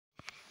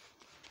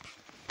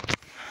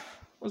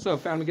What's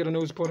up, family? Get a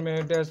news reporter,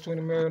 man. Dash 20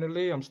 Maryland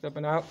Lee. I'm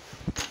stepping out.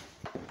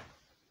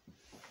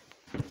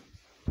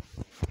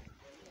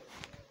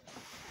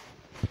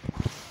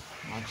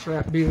 My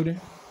trap building.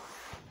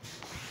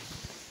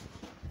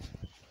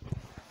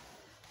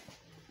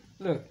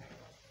 Look,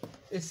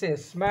 it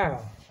says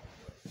smile.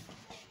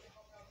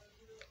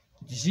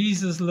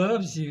 Jesus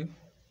loves you.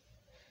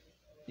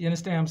 You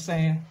understand what I'm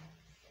saying?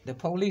 The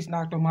police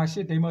knocked on my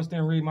shit. They must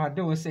didn't read my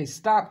door. It say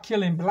stop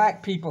killing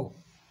black people.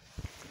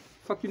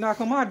 Fuck you knock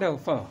on my door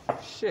for?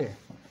 Shit.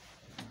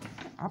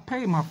 I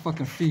pay my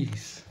fucking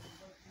fees.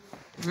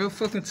 Real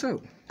fucking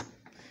too.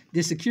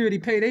 Did security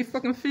pay their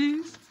fucking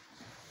fees?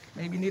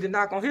 Maybe you need to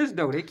knock on his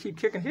door. They keep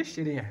kicking his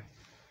shit in.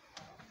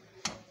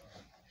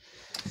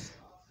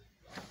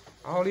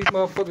 All these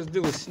motherfuckers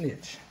do is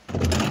snitch.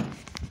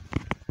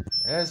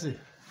 That's it.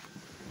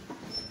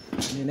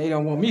 And then they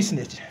don't want me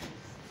snitching.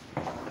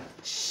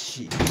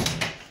 Shit.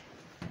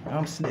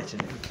 I'm snitching.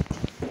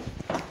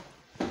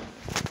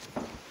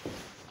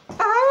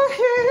 I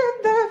hear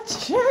the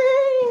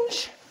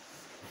change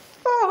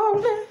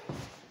falling.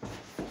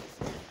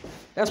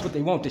 That's what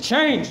they want to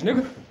change,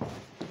 nigga.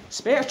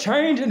 Spare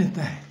change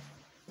anything.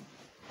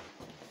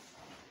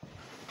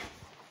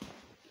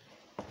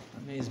 I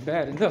mean, it's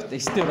bad enough they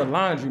steal the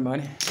laundry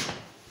money.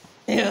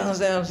 You know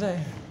what I'm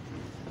saying?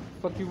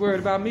 Fuck you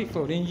worried about me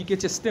for? Then you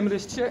get your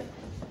stimulus check.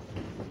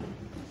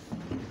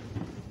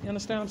 You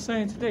understand what I'm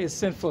saying? Today is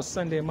Sinful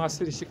Sunday in my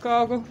city,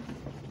 Chicago.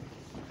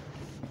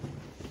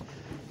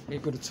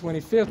 April the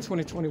 25th,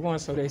 2021,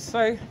 so they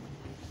say.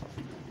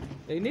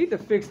 They need to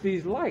fix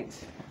these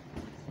lights.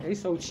 They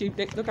so cheap,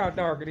 look how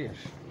dark it is.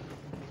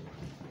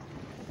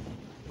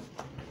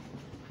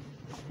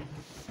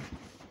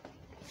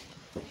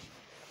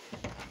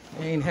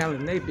 They ain't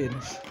handling their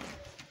business,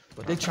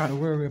 but they trying to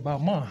worry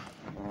about mine.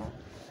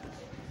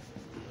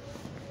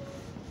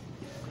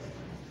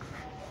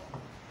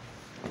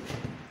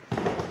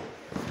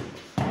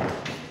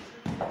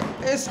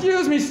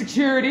 Excuse me,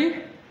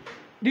 security.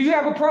 Do you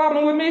have a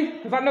problem with me?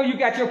 Because I know you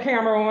got your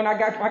camera on, I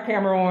got my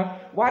camera on.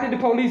 Why did the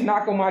police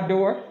knock on my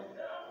door?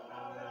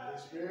 I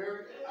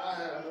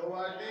have no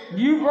idea.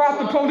 You brought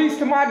the police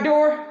to my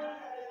door?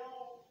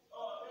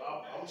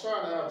 I'm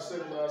trying to have a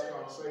civilized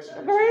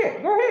conversation. Go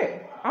ahead.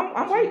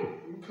 I'm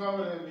waiting. You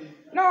coming at me?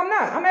 No, I'm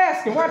not. I'm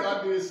asking. What?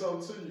 I did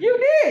something to you. You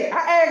did.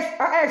 I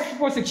asked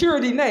for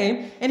security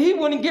name, and he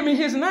wouldn't give me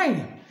his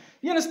name.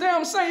 You understand what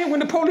I'm saying? When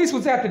the police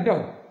was at the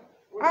door.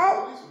 When the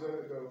police was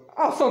at the door?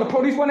 Oh, so the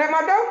police wasn't at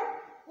my door?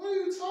 What are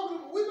you talking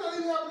about? We're not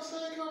even having the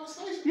same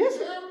conversation. Yes.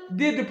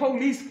 Did the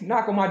police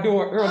knock on my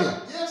door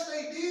earlier? Yes,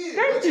 they did.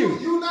 Thank you.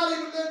 You're not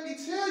even letting me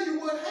tell you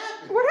what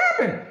happened. What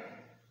happened?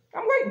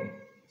 I'm waiting.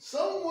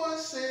 Someone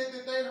said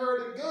that they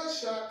heard a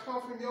gunshot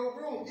come from your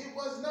room. It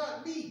was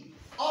not me.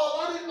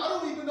 I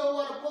don't even know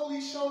why the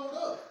police showed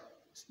up.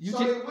 They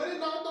went and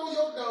knocked on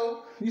your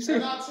door,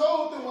 and I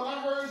told them when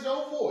I heard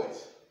your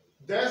voice,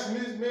 that's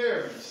Miss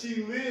Mary.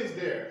 She lives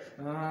there.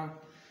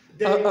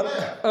 They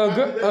left.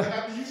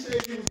 After you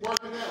said you was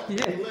working out,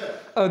 they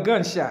left. A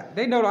gunshot.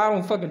 They know that I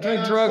don't fucking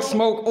drink, drugs,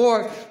 smoke,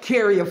 or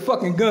carry a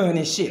fucking gun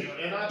and shit.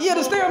 You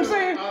understand what I'm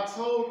saying? I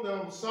told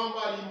them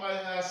somebody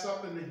might have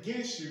something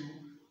against you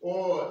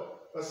or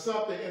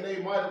something, and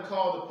they might have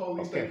called the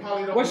police. Okay. They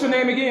probably don't. What's your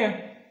name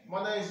again?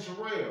 My name's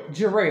Jarrell.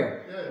 Jarrell.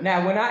 Yeah.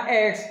 Now, when I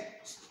asked,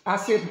 I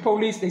said the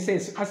police, I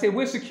said,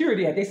 where's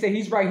security at? They said,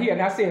 he's right here.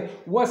 And I said,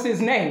 what's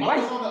his name? I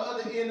was on the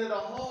other end of the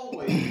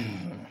hallway.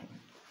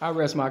 I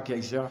rest my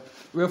case, y'all.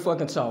 Real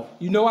fucking talk.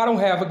 You know I don't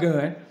have a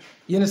gun.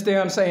 You understand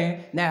what I'm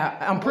saying? Now,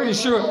 I'm pretty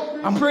sure,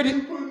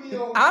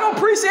 I don't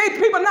appreciate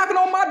people knocking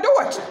on my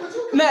door.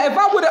 Now, if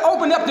I would have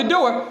opened up the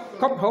door,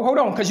 hold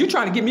on, because you're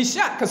trying to get me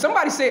shot. Because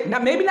somebody said, now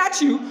maybe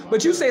not you,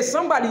 but you said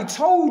somebody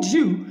told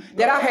you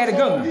that I had a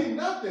gun. Me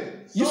nothing.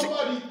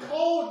 Somebody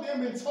called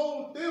them and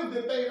told them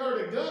that they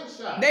heard a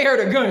gunshot. They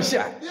heard a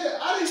gunshot. Yeah,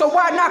 I didn't. So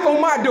why knock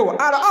on my door?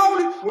 Out of all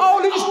these,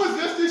 I was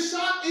just as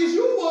shocked as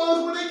you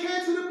was when they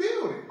came to the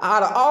building.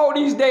 Out of all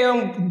these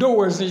damn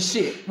doors and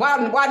shit,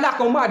 why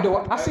knock on my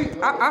door? I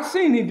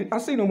seen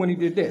him when he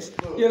did this.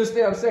 You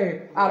understand what I'm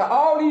saying? Out of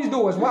all these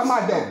doors, why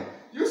my door?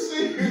 You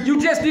see? You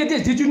just did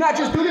this. Did you not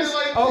just do this?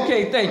 Like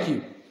okay, thank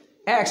you.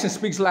 Action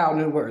speaks louder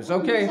than words.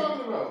 Okay. What are you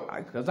talking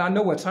about? Because I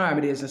know what time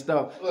it is and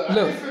stuff. Look,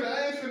 Look. I ain't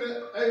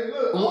finna. Hey,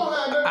 look. I don't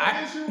have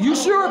nothing against You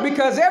sure?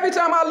 Because every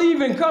time I leave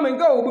and come and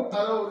go,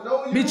 I don't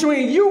know you.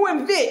 Between you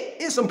and Vic,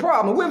 it's some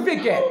problem. Where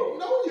Vic at? I don't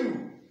know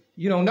you.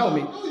 You don't know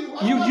me.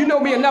 You you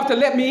know me enough to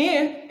let me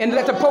in and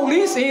let the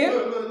police in.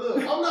 Look.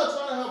 I'm not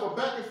trying to have a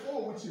back and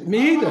forth with you.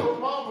 Me either. I don't have a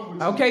problem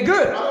with you. Okay,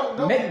 good. I don't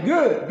know you.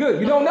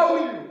 Good. You don't know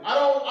me? I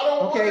don't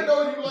want to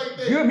know you like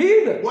that. Good, me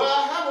either. Well, I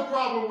have a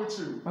problem with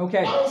you.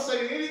 Okay. I don't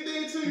say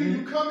anything to you.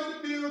 You come in the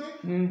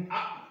building.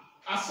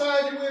 I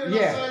sign you in and I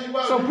sign you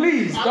out. So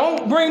please,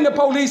 don't bring the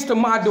police to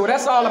my door.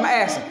 That's all I'm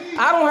asking.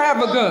 I don't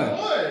have a gun.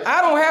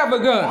 I don't have a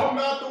gun. I'm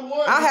not the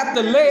one. I have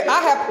to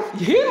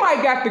he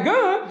might got the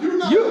gun.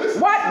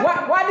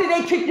 Why did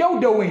they kick your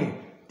door in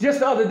just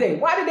the other day?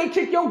 Why did they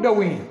kick your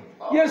door in?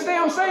 You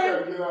understand what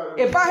I'm saying?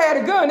 If I had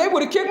a gun, they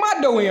would have kicked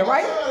my door in,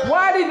 right?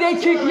 Why did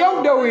they kick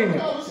your door in?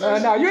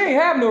 No, you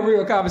ain't having no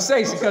real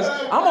conversation because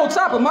I'm on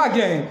top of my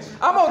game.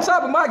 I'm on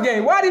top of my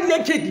game. Why did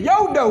they kick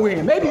your door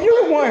in? Maybe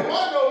you the one.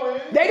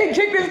 They didn't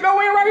kick this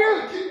door in right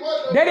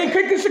here? They didn't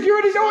kick the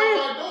security door in?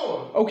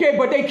 Okay,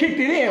 but they kicked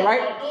it in,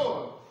 right?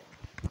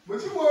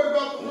 But you worried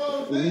about the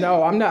wrong thing.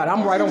 No, I'm not.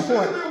 I'm right on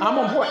point. I'm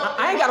on point.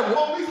 I ain't got to. The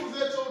police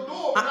was at your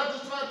door. I'm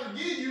just trying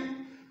to give you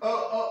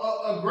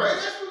a great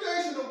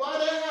explanation of why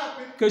that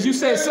happened. Because you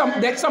said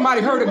that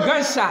somebody heard a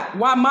gunshot.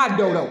 Why my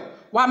door though?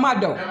 Why my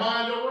door? Am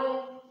I in your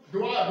room?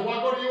 Do I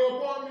go to your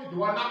apartment?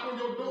 Do I knock on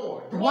your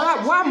door?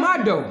 Why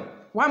my door?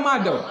 Why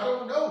my door? I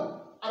don't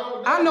know.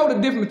 I know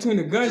the difference between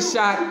a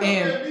gunshot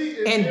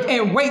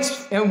and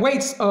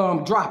weights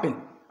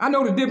dropping. I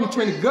know the difference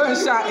between a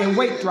gunshot and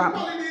weight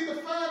dropping.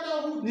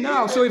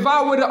 No, so if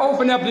I would have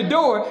opened up the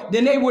door,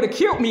 then they would have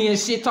killed me and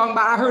shit talking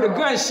about I heard a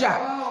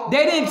gunshot.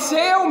 They didn't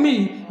tell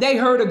me they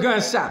heard a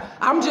gunshot.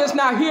 I'm just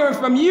not hearing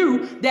from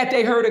you that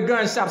they heard a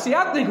gunshot. See,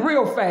 I think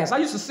real fast. I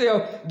used to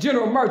sell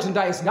general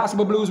merchandise,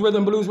 gospel blues,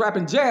 rhythm blues, rap,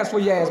 and jazz for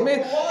your ass,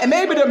 man. And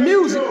maybe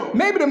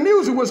the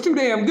music was too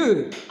damn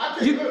good.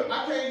 You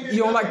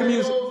don't like the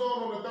music?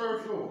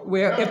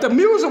 Well, if the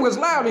music was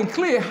loud and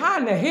clear, how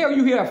in the hell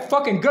you hear a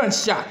fucking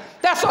gunshot?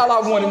 That's all I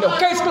want to know.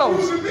 Case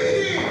closed.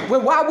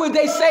 Well, why would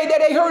they say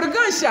that they heard a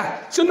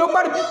gunshot? Should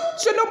nobody been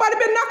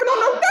knocking on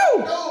no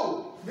door?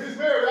 No, Miss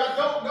Mary, I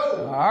don't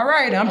know. All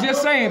right, I'm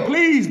just saying,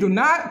 please do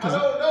not, because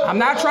I'm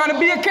not trying to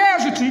be a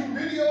casualty.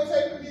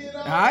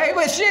 All right,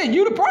 but shit,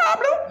 you the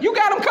problem. You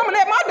got them coming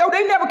at my door.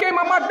 They never came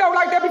at my door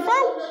like that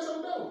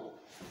before.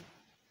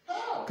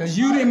 Because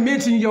you didn't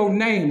mention your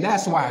name.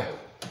 That's why.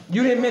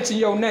 You didn't mention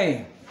your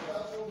name.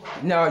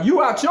 No,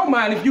 you out your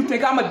mind if you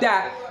think I'ma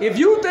die. If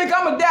you think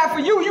I'ma die for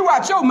you, you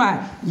out your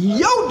mind.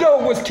 Your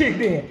door was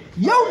kicked in.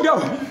 Your door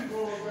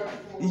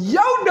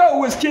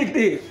was kicked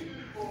in.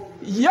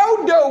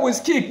 Your door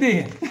was kicked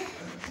in.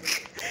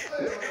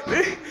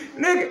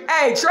 Nigga,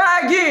 hey,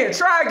 try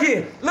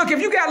again. Look, if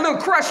you got a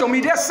little crush on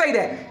me, just say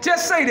that.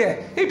 Just say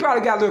that. He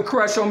probably got a little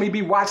crush on me,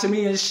 be watching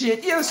me and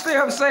shit. You understand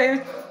what I'm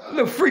saying? A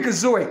little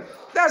freakazoid.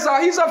 That's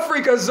all. He's a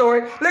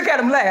freakazoid. Look at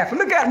him laughing.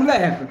 Look at him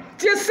laughing.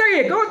 Just say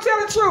it. Go tell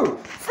the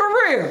truth. For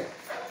real.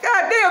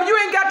 Goddamn, you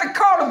ain't got to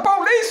call the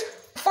police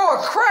for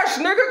a crush,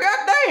 nigga.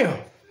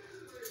 Goddamn.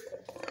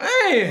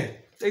 Man,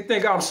 they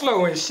think I'm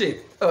slow and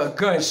shit. A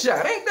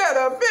gunshot. Ain't that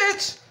a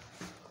bitch?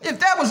 If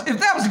that was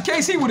the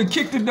case, he would have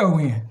kicked the door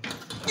in.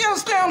 You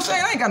understand what I'm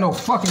saying? I ain't got no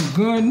fucking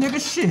gun,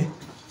 nigga. Shit.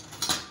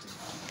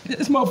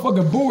 This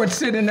motherfucker bored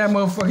sitting in that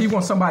motherfucker. He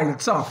wants somebody to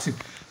talk to.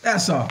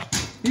 That's all.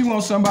 He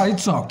wants somebody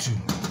to talk to.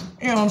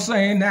 You know what I'm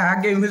saying? Now, I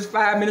gave him his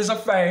 5 minutes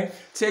of fame.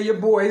 Tell your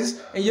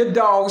boys and your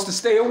dogs to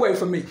stay away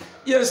from me.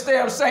 You understand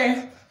what I'm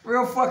saying?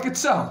 Real fucking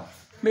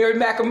tough. Mary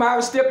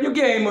McAmara, step your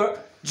game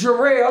up.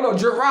 Jarrell or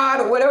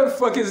Gerard or whatever the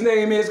fuck his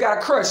name is got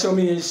a crush on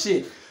me and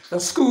shit. A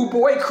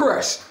schoolboy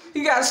crush.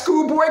 He got a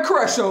schoolboy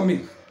crush on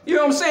me. You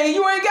know what I'm saying?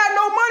 You ain't got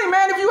no money,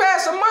 man. If you had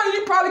some money,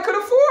 you probably could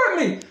afford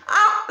me.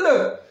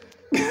 Look.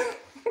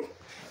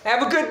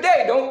 Have a good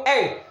day. Don't,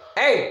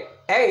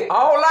 hey,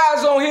 all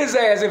eyes on his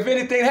ass if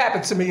anything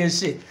happened to me and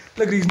shit.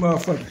 Look at these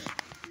motherfuckers.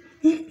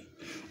 You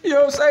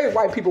know what I'm saying?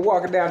 White people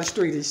walking down the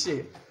street and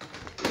shit.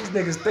 These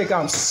niggas think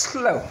I'm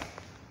slow.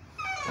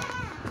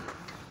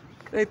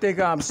 They think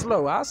I'm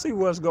slow. I see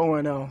what's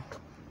going on.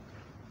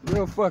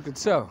 Real fucking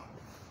tough.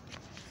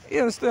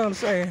 You understand what I'm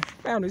saying?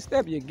 Family,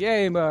 step your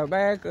game up,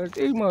 man, because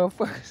these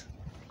motherfuckers,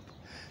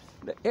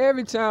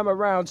 every time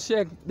around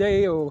check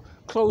day or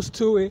close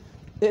to it,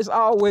 there's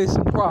always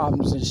some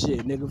problems and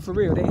shit, nigga. For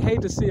real, they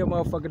hate to see a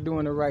motherfucker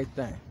doing the right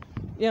thing.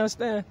 You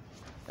understand?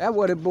 That's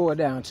what it boiled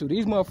down to.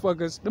 These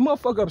motherfuckers, the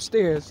motherfucker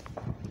upstairs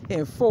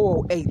in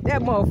 408,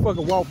 that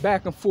motherfucker walk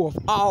back and forth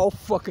all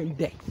fucking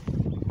day.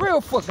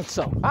 Real fucking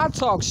talk. I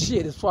talk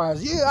shit as far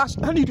as, yeah,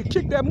 I need to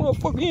kick that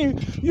motherfucker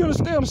in. You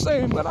understand what I'm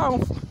saying? But I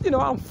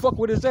don't fuck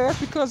with his ass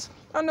because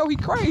I know he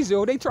crazy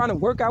or they trying to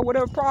work out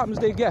whatever problems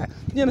they got.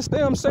 You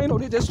understand what I'm saying? Or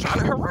they just trying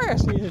to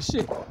harass me and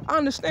shit. I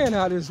understand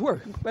how this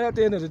works. But at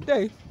the end of the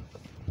day,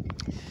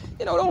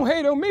 don't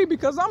hate on me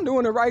because I'm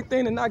doing the right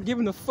thing and not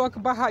giving a fuck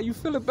about how you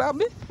feel about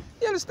me.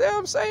 You understand what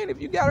I'm saying?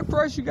 If you got a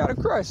crush, you got a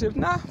crush. If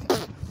not,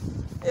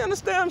 you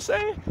understand what I'm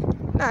saying?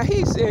 Now,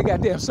 he said,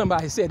 goddamn,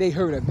 somebody said they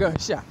heard a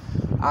gunshot.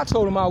 I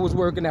told him I was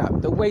working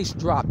out. The waist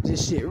dropped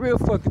this shit. Real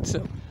fucking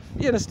tough.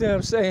 You understand what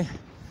I'm saying?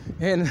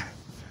 And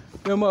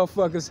them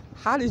motherfuckers,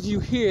 how did you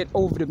hear it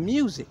over the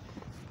music?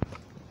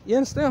 You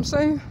understand what I'm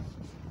saying?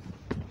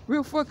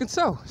 Real fucking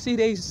tough. See,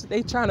 they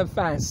trying to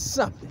find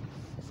something.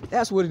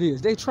 That's what it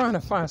is. They trying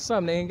to find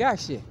something. They ain't got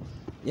shit.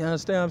 You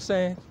understand what I'm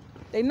saying?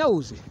 They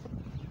nosy.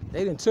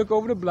 They done took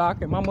over the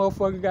block and my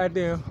motherfucking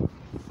goddamn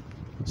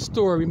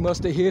story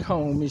must have hit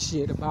home and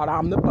shit about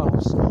I'm the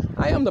boss.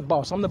 I am the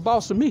boss. I'm the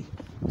boss of me.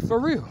 For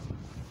real.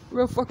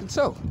 Real fucking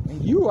talk.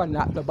 And you are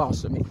not the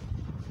boss of me.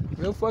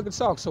 Real fucking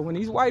talk. So when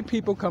these white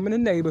people come in the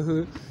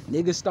neighborhood,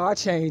 niggas start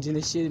changing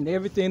and shit and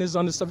everything is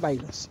under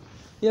surveillance.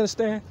 You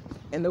understand?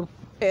 And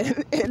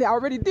they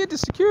already did the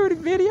security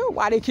video.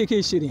 Why they kick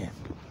his shit in?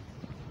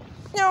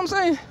 You know what I'm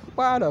saying?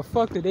 Why the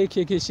fuck did they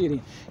kick his shit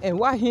in? And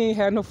why he ain't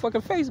had no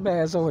fucking face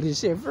mask on this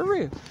shit, for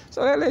real?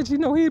 So that lets you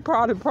know he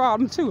probably the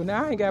problem too.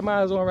 Now, I ain't got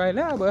mine on right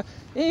now, but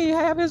he ain't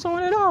have his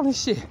on at all and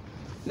shit.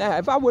 Now,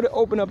 if I would have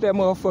opened up that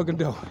motherfucking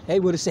door,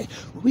 they would have said,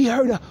 we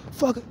heard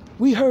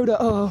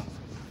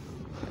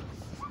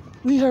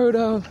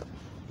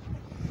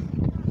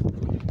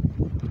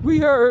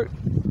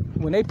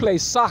when they play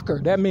soccer,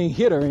 that mean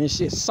hitter and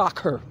shit,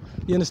 soccer.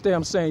 You understand what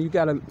I'm saying? You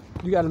gotta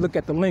look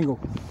at the lingo.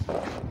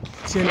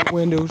 Tinted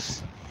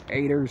windows,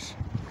 haters.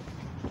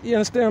 You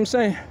understand what I'm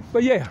saying?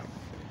 But yeah,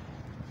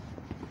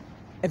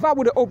 if I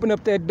would have opened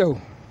up that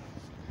door,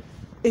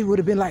 it would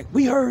have been like,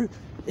 we heard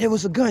there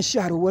was a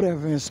gunshot or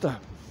whatever and stuff.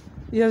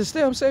 You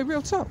understand what I'm saying?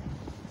 Real talk.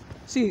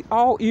 See,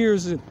 all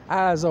ears and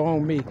eyes are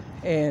on me,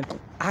 and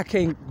I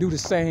can't do the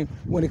same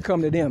when it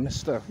come to them and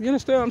stuff. You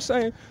understand what I'm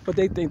saying? But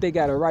they think they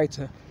got a right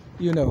to,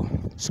 you know,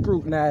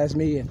 scrutinize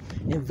me and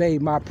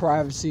invade my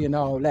privacy and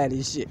all that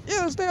and shit. You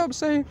understand what I'm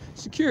saying?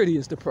 Security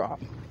is the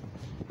problem.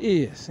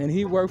 Is, and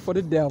he worked for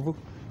the devil,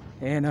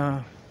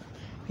 and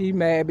he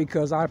mad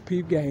because I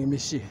peep game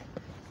and shit.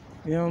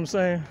 You know what I'm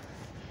saying?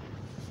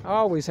 I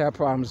always have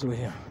problems with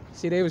him.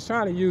 See, they was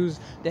trying to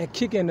use that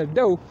kick in the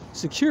door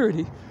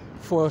security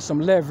for some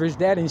leverage.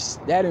 That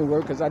didn't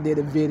work because I did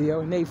a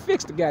video and they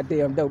fixed the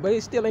goddamn door, but they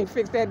still ain't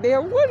fixed that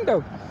damn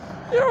window.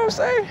 You know what I'm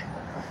saying?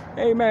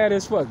 Ain't mad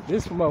as fuck.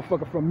 This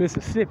motherfucker from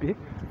Mississippi.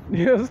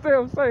 You understand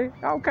what I'm saying?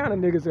 All kind of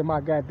niggas in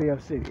my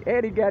goddamn city.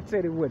 Eddie got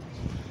Teddy with me.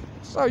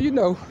 So, you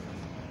know,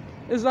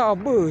 it's all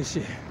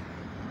bullshit.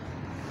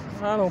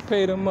 I don't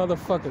pay them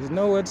motherfuckers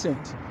no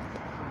attention.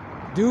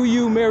 Do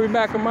you, Mary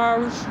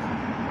McNamara?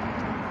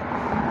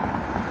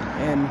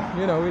 And,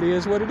 you know, it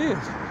is what it is.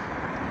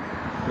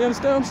 You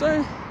understand what I'm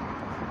saying?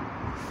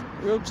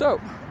 Real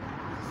talk.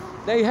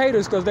 They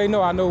haters because they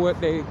know I know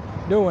what they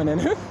doing, and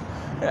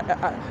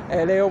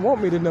and they don't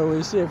want me to know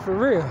this shit, for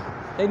real.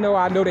 They know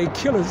I know they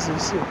killers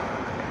and shit.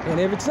 And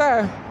every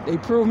time, they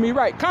prove me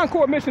right.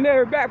 Concord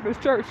Missionary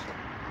Baptist Church,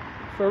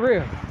 for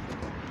real.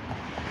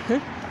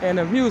 And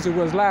the music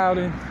was loud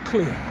and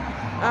clear.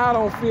 I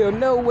don't feel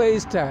no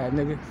waste time,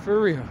 nigga,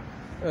 for real.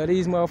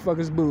 These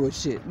motherfuckers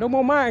bullshit. No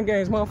more mind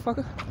games,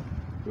 motherfucker.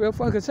 Real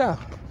fucking talk.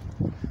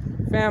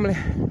 Family,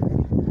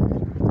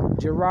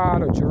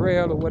 Gerard or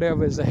Jarrell or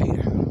whatever is a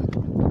hater.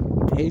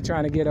 He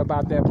trying to get up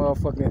out that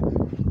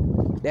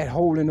motherfucking, that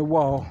hole in the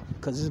wall,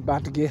 because it's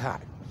about to get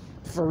hot.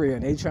 For real.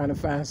 They trying to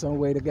find some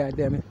way to,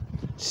 goddamn it,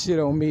 shit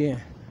on me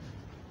and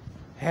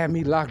have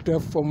me locked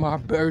up for my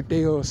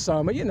birthday or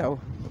something, you know.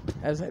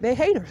 They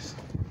haters.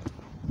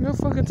 Real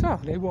fucking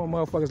talk. They want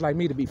motherfuckers like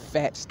me to be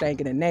fat,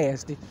 stinking, and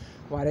nasty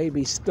while they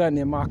be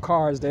stunting in my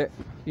cars that,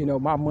 you know,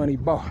 my money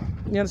bought.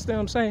 You understand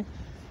what I'm saying?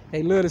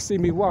 They love to see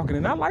me walking,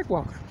 and I like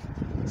walking.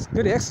 It's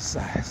good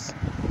exercise.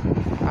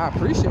 I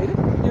appreciate it.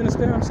 You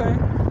understand what I'm saying?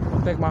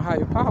 I thank my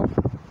higher power.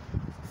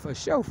 For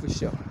sure, for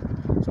sure.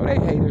 So they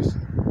haters.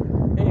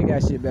 They ain't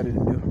got shit better to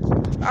do.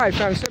 All right,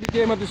 family, set the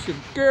game up. This shit.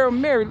 Girl,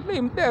 Mary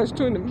Lee. That's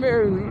to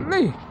Mary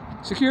Lee.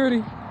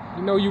 Security,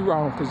 you know you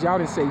wrong, because y'all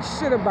didn't say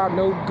shit about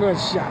no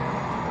gunshot.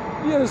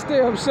 You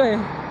understand what I'm saying?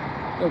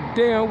 No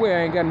damn way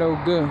I ain't got no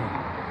gun.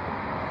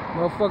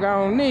 Motherfucker,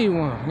 I don't need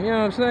one. You know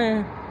what I'm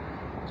saying?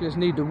 Just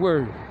need the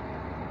word.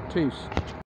 Peace.